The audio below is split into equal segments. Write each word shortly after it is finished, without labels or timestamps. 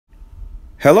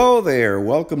Hello there,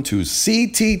 welcome to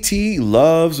CTT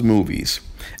Loves Movies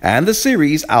and the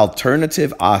series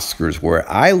Alternative Oscars,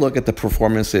 where I look at the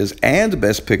performances and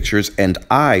best pictures and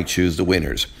I choose the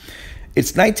winners.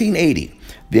 It's 1980.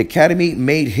 The Academy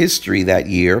made history that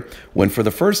year when for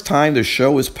the first time the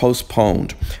show was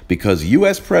postponed because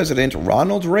U.S. President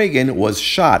Ronald Reagan was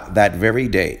shot that very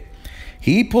day.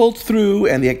 He pulled through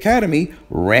and the Academy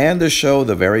ran the show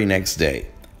the very next day.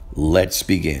 Let's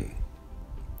begin.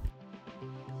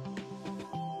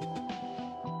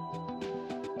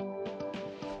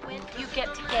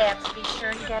 Get to Gabs, be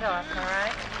sure to get off, all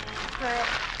right? Right.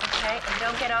 Okay, and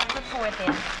don't get off before then.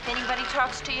 If anybody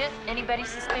talks to you, anybody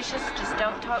suspicious, just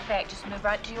don't talk back. Just move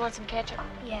right to you. Want some ketchup?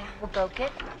 Yeah. We'll go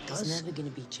get. He's never gonna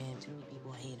be champ. Too many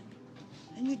people hate him.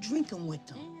 And you're drinking with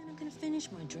them. And I'm gonna finish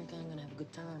my drink. I'm gonna have a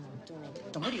good time. I'm doing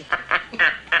it. Don't you?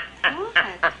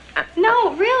 What?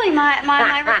 No, really,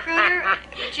 my recruiter,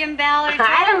 Jim Ballard,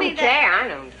 told me that. I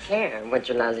don't care what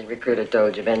your lousy recruiter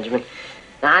told you, Benjamin.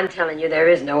 Now, I'm telling you, there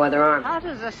is no other army. How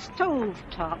does a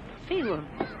stovetop feel?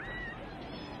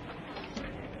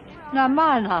 Now,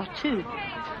 mine are, too.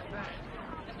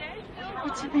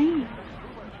 What's it mean?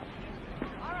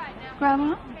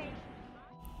 Grandma?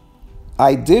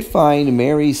 I did find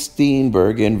Mary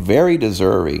Steenburgen very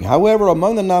deserving. However,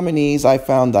 among the nominees, I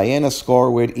found Diana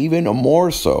Scorwid even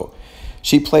more so.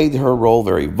 She played her role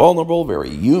very vulnerable, very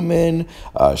human,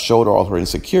 showed all her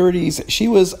insecurities. She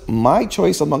was my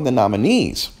choice among the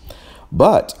nominees.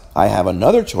 But I have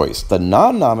another choice, the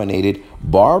non-nominated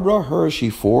Barbara Hershey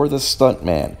for The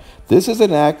Stuntman. This is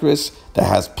an actress that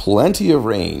has plenty of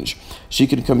range. She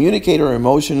can communicate her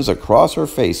emotions across her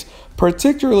face,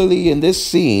 particularly in this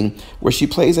scene where she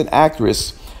plays an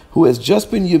actress who has just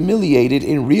been humiliated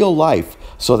in real life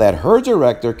so that her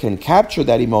director can capture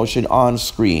that emotion on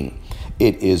screen.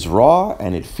 It is raw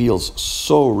and it feels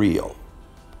so real.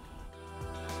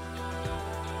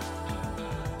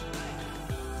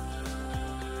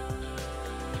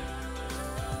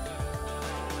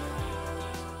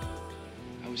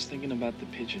 I was thinking about the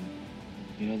pigeon.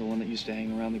 You know, the one that used to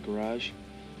hang around the garage?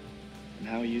 And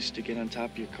how he used to get on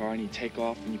top of your car and he'd take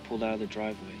off when you pulled out of the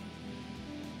driveway.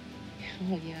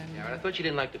 Oh, yeah. Yeah, I thought you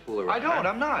didn't like to fool around. I don't,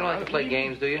 I'm not. You don't like to play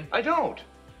games, do you? I don't.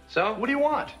 So? What do you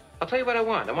want? I'll tell you what I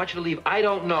want. I want you to leave I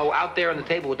don't know out there on the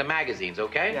table with the magazines,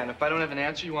 okay? Yeah, and if I don't have an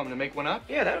answer, you want me to make one up?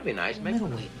 Yeah, that would be nice. Make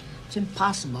Middleweight. It's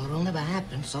impossible. It'll never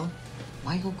happen, so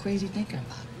why go crazy thinking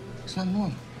about it? It's not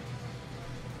normal.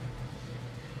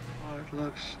 Hard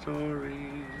luck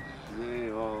stories, they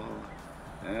all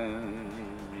end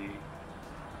me.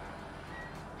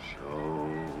 So,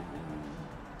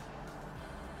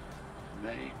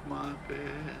 make my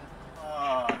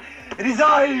bed. It is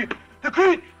I, the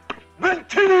great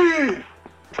Ventini!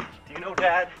 Do you know,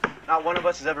 Dad, not one of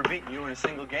us has ever beaten you in a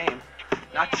single game.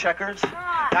 Not checkers,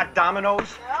 not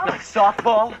dominoes, not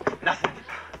softball, nothing.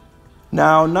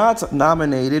 Now, not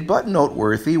nominated but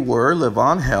noteworthy were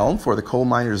Levon Helm for The Coal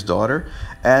Miner's Daughter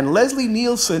and Leslie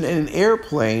Nielsen in An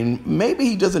Airplane. Maybe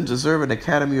he doesn't deserve an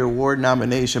Academy Award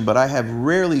nomination, but I have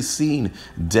rarely seen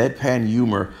deadpan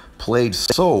humor played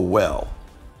so well.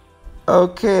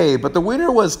 Okay, but the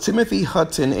winner was Timothy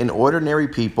Hutton in Ordinary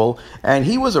People, and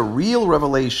he was a real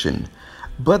revelation.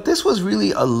 But this was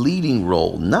really a leading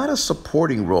role, not a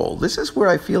supporting role. This is where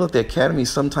I feel that the Academy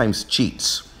sometimes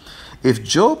cheats. If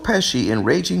Joe Pesci in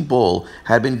Raging Bull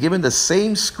had been given the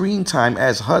same screen time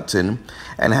as Hutton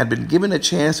and had been given a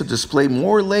chance to display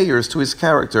more layers to his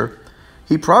character,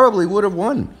 he probably would have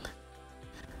won.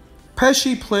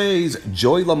 Pesci plays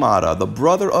Joey LaMotta, the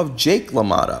brother of Jake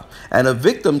LaMotta, and a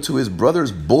victim to his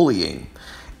brother's bullying.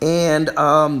 And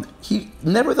he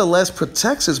nevertheless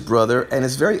protects his brother and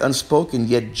is very unspoken,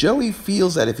 yet Joey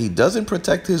feels that if he doesn't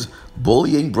protect his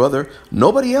bullying brother,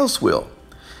 nobody else will.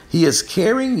 He is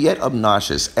caring yet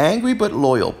obnoxious, angry but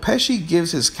loyal. Pesci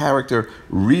gives his character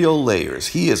real layers.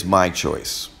 He is my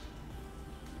choice.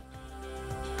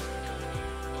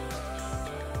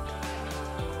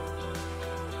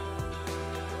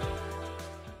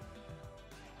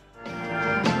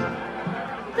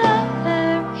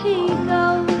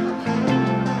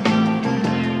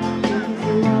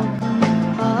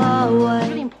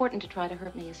 To try to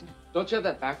hurt me, isn't it? Don't you have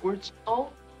that backwards? Oh?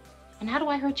 And how do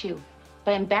I hurt you?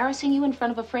 By embarrassing you in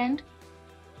front of a friend?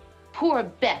 Poor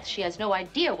Beth. She has no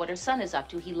idea what her son is up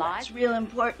to. He lies. It's real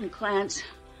important, Clarence.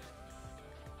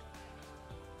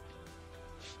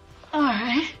 All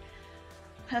right.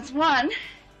 That's one.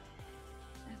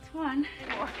 That's one.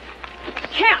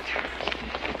 Can't.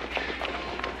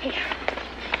 Hey.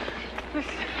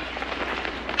 Listen.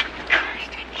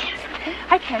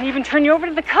 I can't even turn you over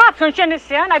to the cops, don't you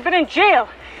understand? I've been in jail.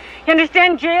 You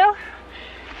understand jail?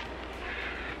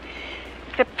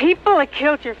 The people that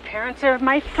killed your parents are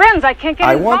my friends. I can't get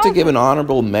I involved. want to give an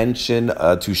honorable mention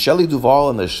to Shelley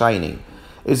Duvall in The Shining.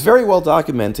 It's very well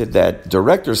documented that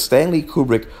director Stanley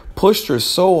Kubrick pushed her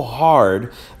so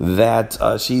hard that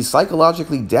she's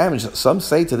psychologically damaged, some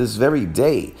say to this very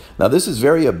day. Now, this is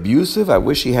very abusive. I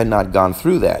wish she had not gone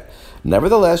through that.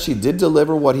 Nevertheless, she did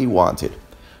deliver what he wanted.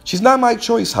 She's not my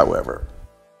choice, however.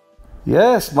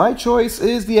 Yes, my choice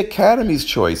is the Academy's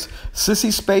choice,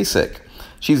 Sissy Spacek.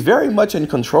 She's very much in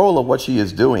control of what she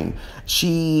is doing.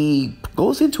 She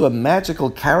goes into a magical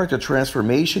character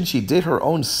transformation. She did her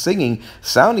own singing,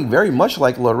 sounding very much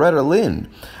like Loretta Lynn.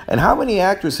 And how many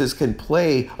actresses can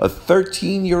play a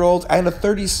 13-year-old and a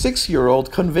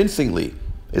 36-year-old convincingly?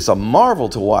 It's a marvel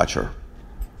to watch her.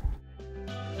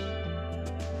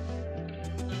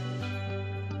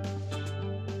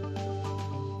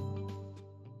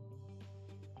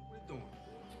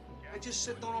 Just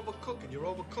sit, don't overcook it. You're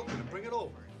overcooking it. Bring it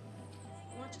over.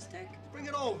 You want your steak? Bring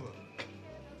it over.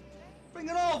 Bring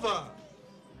it over.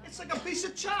 It's like a piece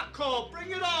of charcoal. Bring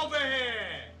it over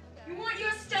here. You want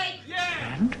your steak?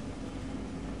 Yeah. And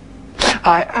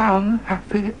I am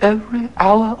happy every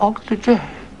hour of the day.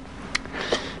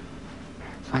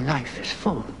 My life is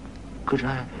full because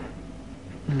I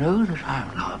know that I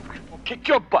am loved. Well, kick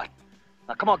your butt.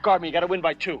 Now, come on, guard me. You gotta win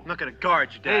by 2. I'm not gonna guard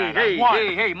you, Dad.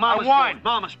 Hey, Mama's boy.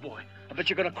 Mama's boy. I bet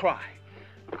you're gonna cry.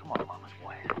 Come on, Mama's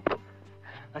boy.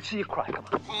 Let's see you cry. Come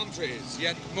on. Palm trees,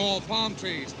 yet more palm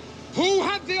trees. Who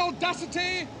had the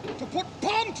audacity to put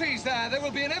palm trees there? They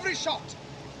will be in every shot.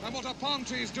 And what are palm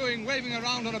trees doing waving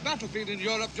around on a battlefield in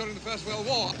Europe during the First World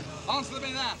War? Answer them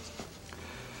in that.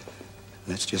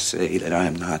 Let's just say that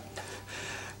I'm not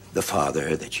the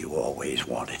father that you always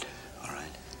wanted.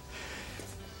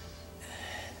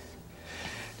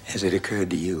 Has it occurred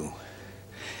to you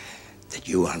that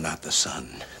you are not the son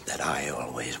that I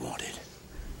always wanted?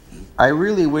 I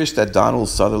really wish that Donald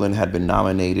Sutherland had been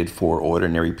nominated for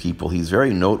Ordinary People. He's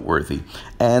very noteworthy.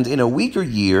 And in a weaker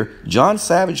year, John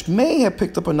Savage may have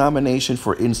picked up a nomination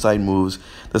for Inside Moves,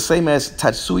 the same as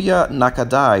Tatsuya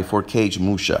Nakadai for Cage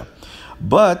Musha.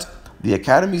 But the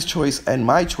Academy's choice and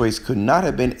my choice could not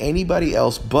have been anybody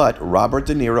else but Robert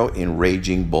De Niro in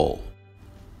Raging Bull.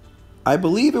 I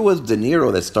believe it was De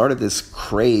Niro that started this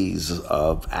craze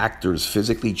of actors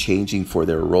physically changing for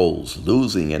their roles,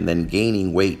 losing and then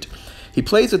gaining weight. He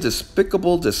plays a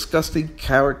despicable, disgusting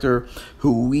character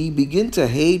who we begin to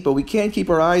hate, but we can't keep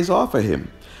our eyes off of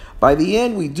him. By the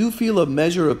end, we do feel a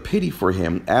measure of pity for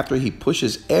him after he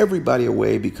pushes everybody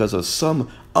away because of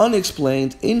some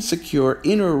unexplained, insecure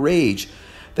inner rage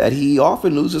that he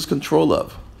often loses control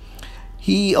of.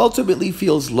 He ultimately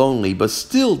feels lonely, but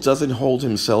still doesn't hold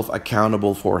himself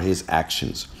accountable for his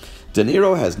actions. De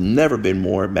Niro has never been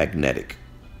more magnetic.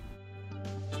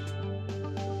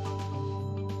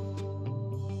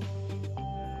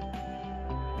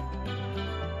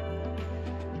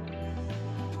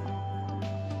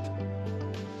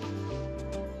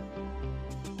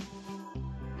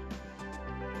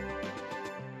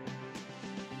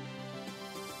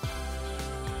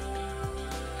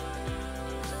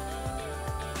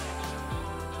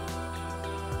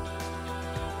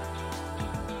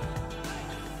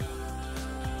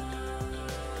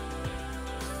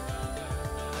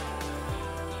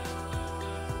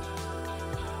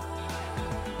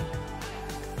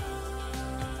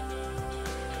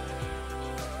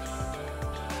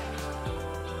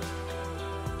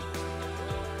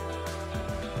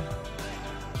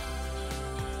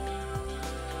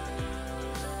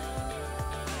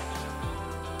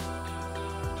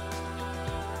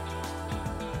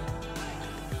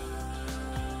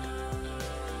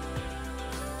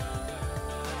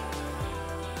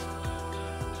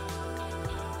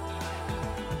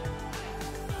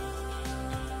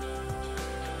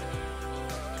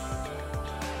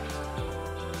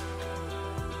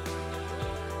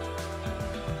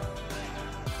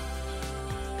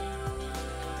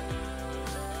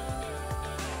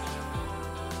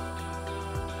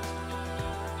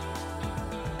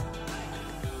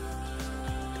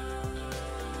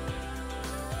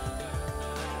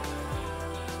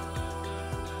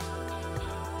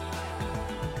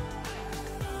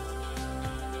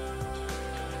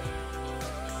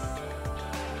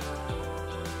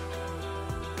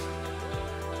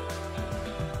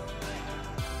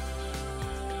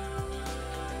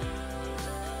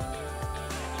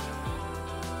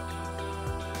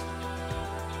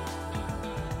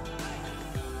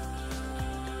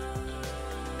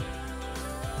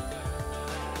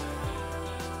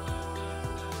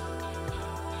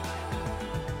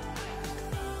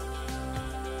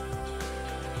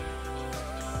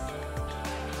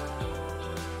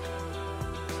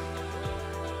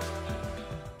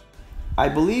 I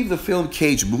believe the film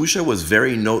Cage Musha was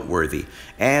very noteworthy,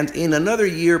 and in another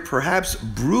year, perhaps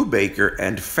Brubaker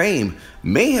and Fame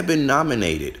may have been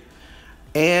nominated.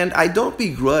 And I don't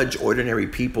begrudge Ordinary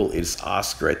People its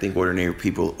Oscar. I think Ordinary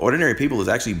People is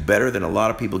actually better than a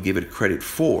lot of people give it credit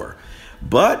for.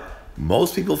 But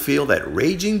most people feel that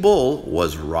Raging Bull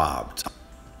was robbed.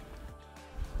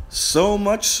 So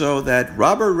much so that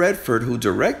Robert Redford, who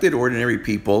directed Ordinary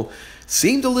People,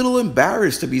 seemed a little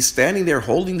embarrassed to be standing there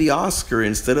holding the Oscar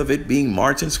instead of it being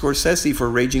Martin Scorsese for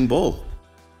Raging Bull.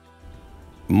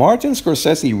 Martin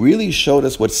Scorsese really showed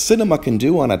us what cinema can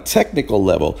do on a technical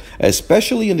level,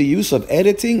 especially in the use of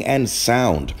editing and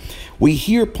sound. We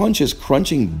hear punches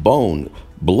crunching bone,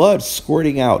 blood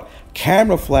squirting out,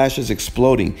 camera flashes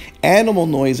exploding, animal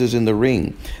noises in the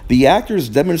ring. The actors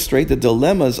demonstrate the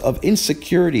dilemmas of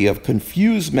insecurity, of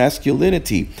confused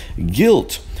masculinity,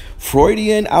 guilt,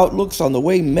 Freudian outlooks on the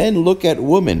way men look at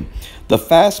women, the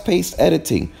fast-paced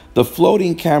editing, the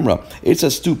floating camera. It's a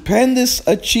stupendous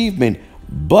achievement,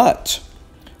 but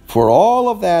for all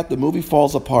of that, the movie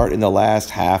falls apart in the last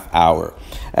half hour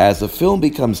as the film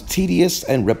becomes tedious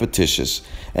and repetitious,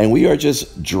 and we are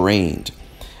just drained.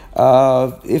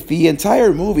 If the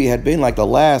entire movie had been like the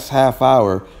last half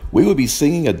hour, we would be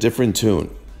singing a different tune.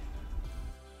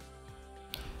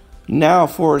 Now,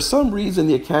 for some reason,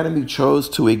 the Academy chose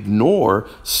to ignore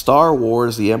Star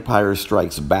Wars The Empire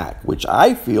Strikes Back, which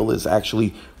I feel is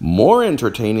actually more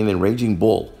entertaining than Raging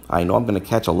Bull. I know I'm going to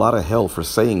catch a lot of hell for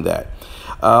saying that.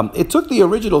 It took the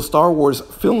original Star Wars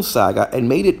film saga and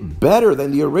made it better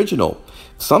than the original.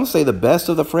 Some say the best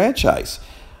of the franchise.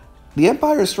 The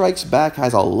Empire Strikes Back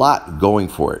has a lot going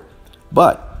for it.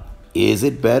 But is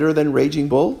it better than Raging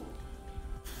Bull?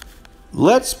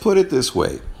 Let's put it this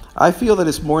way. I feel that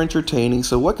it's more entertaining,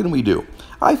 so what can we do?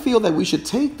 I feel that we should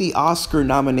take the Oscar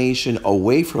nomination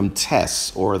away from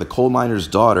Tess, or The Coal Miner's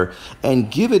Daughter, and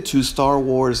give it to Star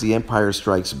Wars The Empire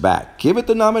Strikes Back. Give it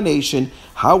the nomination,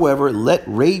 however, let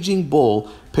Raging Bull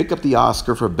pick up the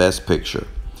Oscar for Best Picture.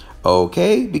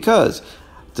 Okay? Because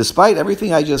despite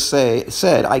everything I just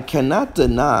said, I cannot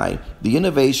deny the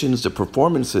innovations, the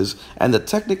performances, and the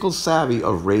technical savvy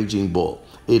of Raging Bull.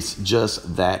 It's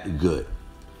just that good.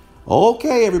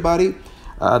 Okay, everybody,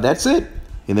 that's it.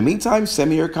 In the meantime,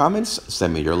 send me your comments,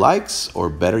 send me your likes, or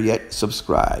better yet,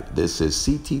 subscribe. This is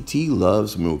CTT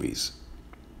Loves Movies.